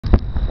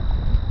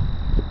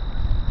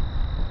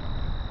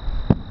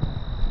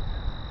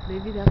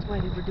Maybe that's why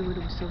they were doing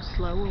them so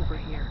slow over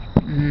here.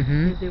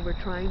 Mm-hmm. Because they were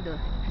trying to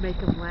make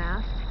them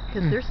last.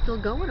 Because they're still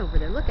going over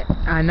there. Look at.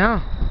 I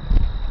know.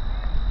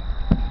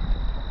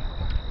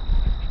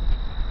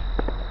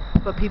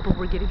 But people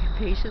were getting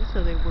impatient,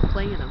 so they were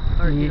playing them,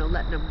 or you know,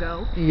 letting them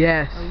go.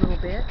 Yes. A little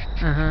bit.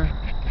 Uh-huh.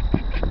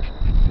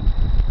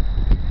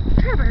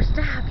 Trevor,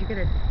 stop! You're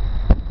gonna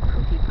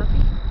cookie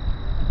puppy.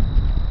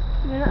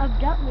 You're gonna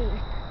abduct me.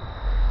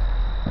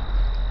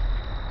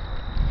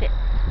 Sit.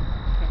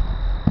 Okay.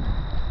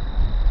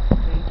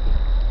 Thank you.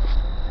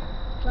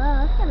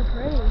 Wow, that's kind of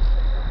pretty.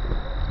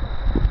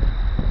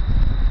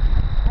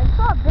 I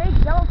saw a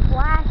big yellow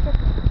flash at the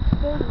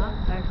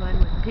stadium. There's one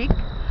with pink.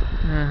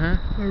 Uh-huh.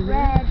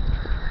 Red.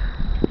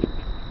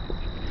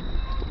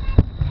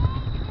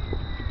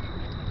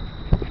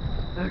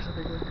 There's a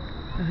big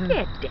one.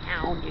 Get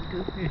down, you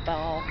goofy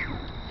ball.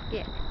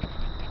 Get.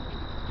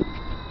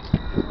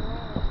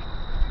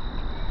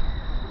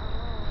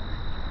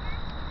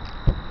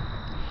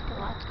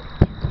 Stop it.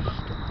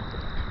 Stop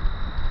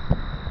it.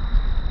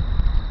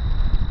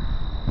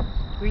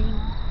 Green,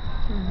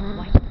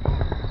 white,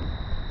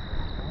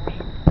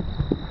 red.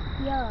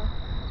 Yellow.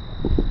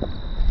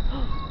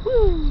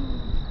 Woo!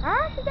 I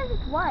actually guess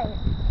it's white.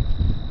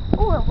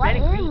 Oh, white Red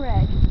and and green.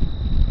 red.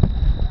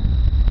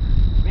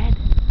 Red.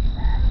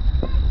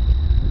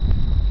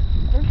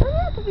 There's going to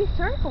have to be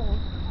circles.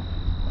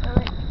 Or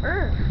like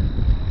Earth.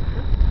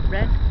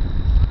 Red.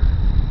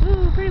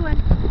 Ooh, pretty one.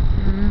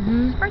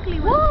 Mm-hmm. Sparkly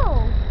one.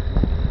 Whoa!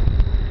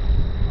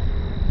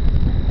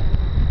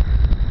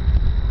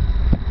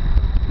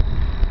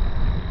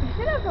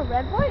 Instead of a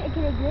red one, it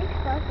can ignite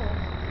sparkles.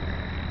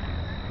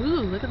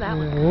 Ooh, look at that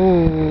one.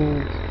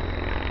 Ooh.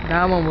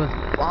 That one was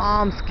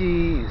bomb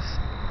skis.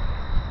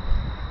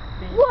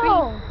 Red,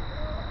 Whoa!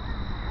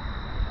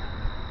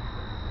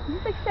 You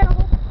just like set a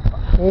whole...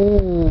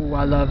 Oh,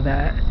 I love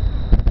that.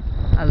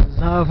 I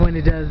love when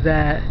it does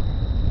that.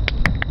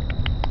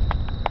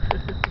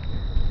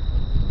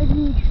 It's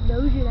an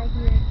explosion, I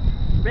hear.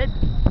 Red.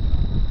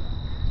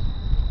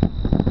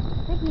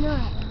 I think you know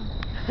that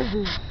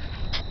one.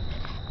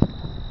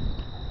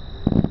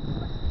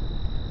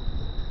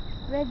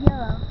 Red,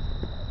 yellow.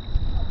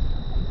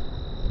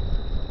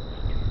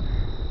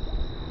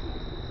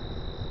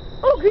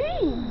 Oh,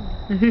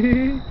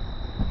 green!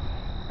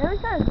 I only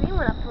saw a green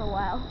one up for a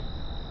while.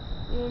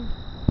 I mean,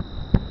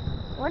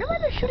 I wonder why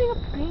they're shooting up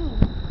green.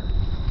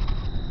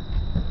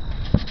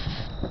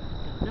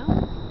 Don't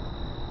know.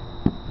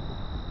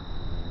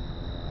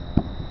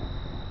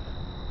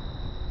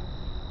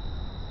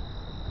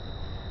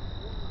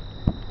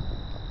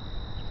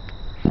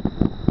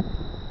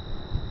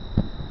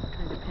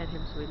 Trying to pet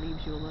him so he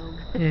leaves you alone.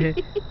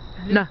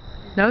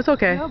 No, it's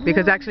okay. No, blue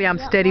Because and actually I'm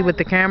yeah, steady with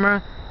white. the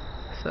camera.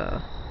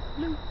 So.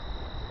 Blue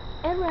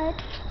And red.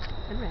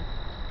 and red.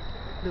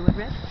 Blue and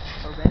red,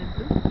 or red and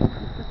blue.